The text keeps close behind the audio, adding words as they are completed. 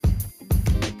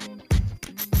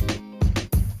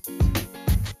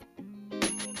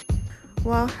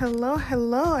Well,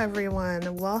 hello,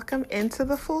 everyone. Welcome into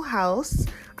the Full House.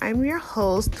 I'm your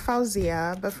host,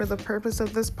 Fauzia, but for the purpose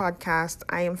of this podcast,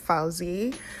 I am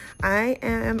Fauzi. I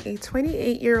am a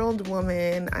 28-year-old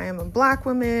woman. I am a Black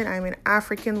woman. I'm an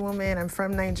African woman. I'm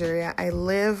from Nigeria. I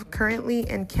live currently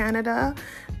in Canada,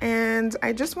 and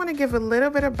I just want to give a little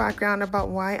bit of background about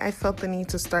why I felt the need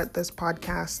to start this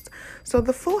podcast. So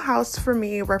the Full House for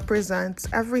me represents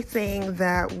everything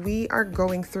that we are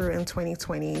going through in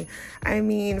 2020. I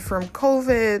mean, from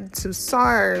COVID to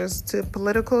SARS to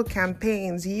political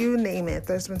campaigns, you name it.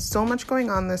 There's been so much going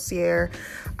on this year.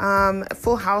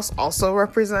 Full House also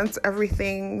represents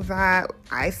everything that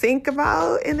I think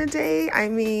about in a day. I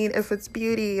mean, if it's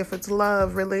beauty, if it's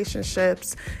love,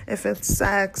 relationships, if it's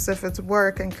sex, if it's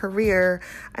work and career,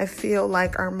 I feel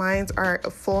like our minds are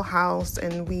a full house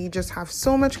and we just have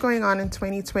so much going on in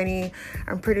 2020.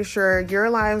 I'm pretty sure your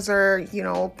lives are,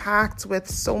 packed with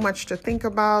so much to think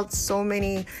about, so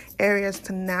many areas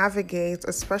to navigate,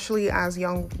 especially as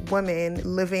young women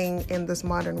living in this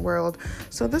modern world.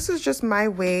 So this is just my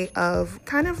way of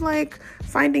kind of like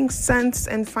finding sense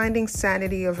and finding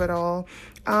sanity of it all.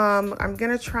 I'm going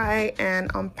to try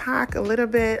and unpack a little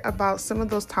bit about some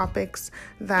of those topics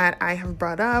that I have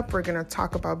brought up. We're going to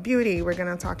talk about beauty. We're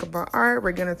going to talk about art.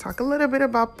 We're going to talk a little bit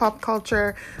about pop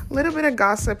culture, a little bit of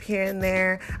gossip here and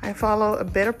there. I follow a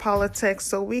bit of politics,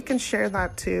 so we can share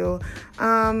that too.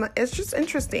 It's just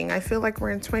interesting. I feel like we're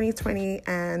in 2020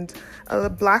 and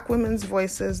Black women's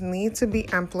voices need to be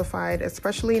amplified,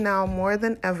 especially now more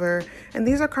than ever. And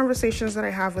these are conversations that I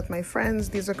have with my friends.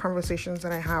 These are conversations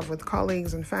that I have with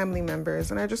colleagues and family members,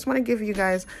 and I just want to give you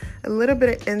guys a little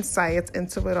bit of insight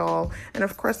into it all. And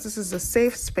of course, this is a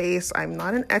safe space. I'm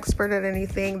not an expert at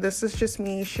anything. This is just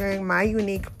me sharing my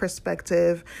unique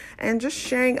perspective and just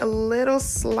sharing a little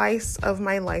slice of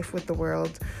my life with the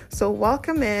world. So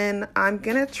welcome in. I'm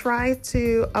gonna try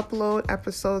to upload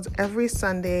episodes every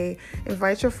Sunday.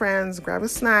 Invite your friends, grab a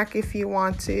snack if you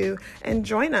want to, and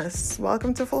join us.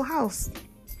 Welcome to Full House.